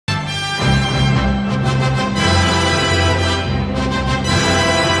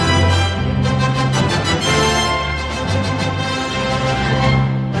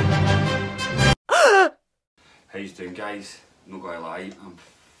you doing, guys? I'm not gonna lie, I'm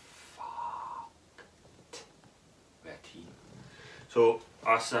fucked with a tea. So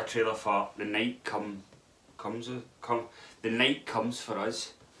that's a trailer for The Night Comes For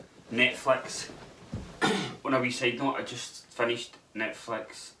Us. Netflix. On a wee side note, I just finished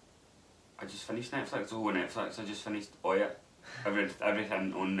Netflix. The whole Netflix. I just finished all it.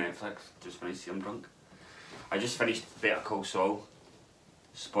 Everything on Netflix. Just finished. See, I'm drunk. I just finished Better Call Saul.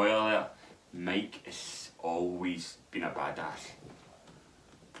 Spoiler alert, Mike has always been a badass.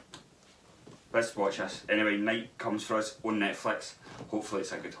 Let's watch this. Anyway, Night Comes For Us on Netflix. Hopefully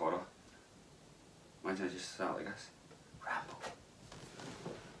it's a good horror. Imagine I just start like this. Rambo.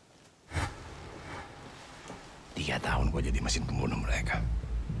 3 tahun gue jadi mesin pembunuh mereka.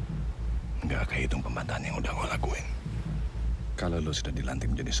 Nggak kehitung pembantahan yang udah gue lakuin. Kalau lo sudah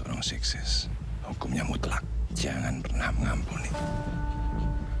dilantik menjadi seorang sukses, hukumnya mutlak. Jangan pernah mengampuni.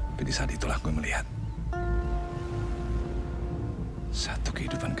 Tapi di saat itulah gue melihat satu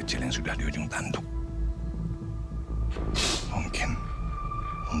kehidupan kecil yang sudah di ujung tanduk.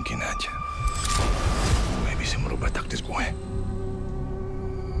 Mungkin aja gue bisa merubah takdir gue.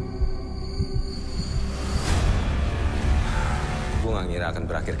 Gue gak ngira akan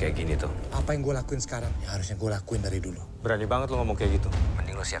berakhir kayak gini tuh. Apa yang gue lakuin sekarang yang harusnya gue lakuin dari dulu. Berani banget lo ngomong kayak gitu.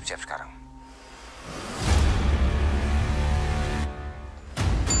 Mending lo siap-siap sekarang.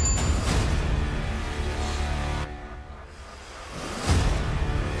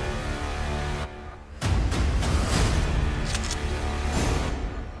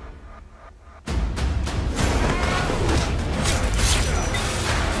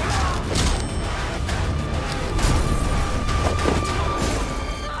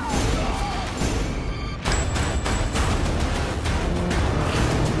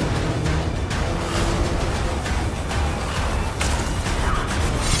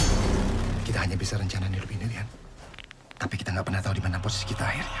 Bisa rencana di lebih ini, tapi kita nggak pernah tahu di mana posisi kita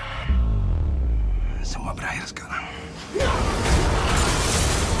akhirnya. Semua berakhir sekarang.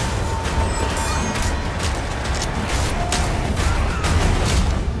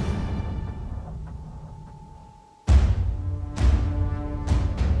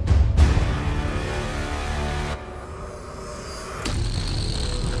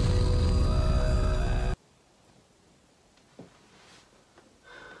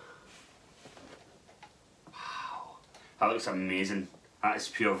 That looks amazing. That is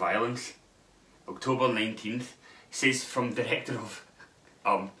pure violence. October 19th. It says from director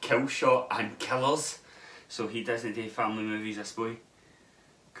of Kill Shot and Killers. So he doesn't do family movies, I suppose.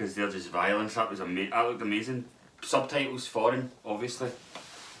 Because they're just violence. That looked amazing. Subtitles foreign, obviously.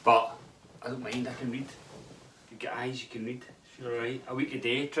 But I don't mind, I can read. You've got eyes, you can read. Sure, alright. A week a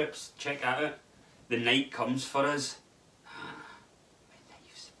day trips, check that out. The Night Comes For Us.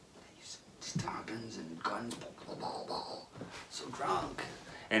 Knives, stabbings and guns. So drunk.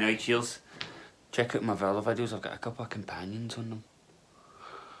 Anyway, cheers. Check out my Vella videos, I've got a couple of companions on them.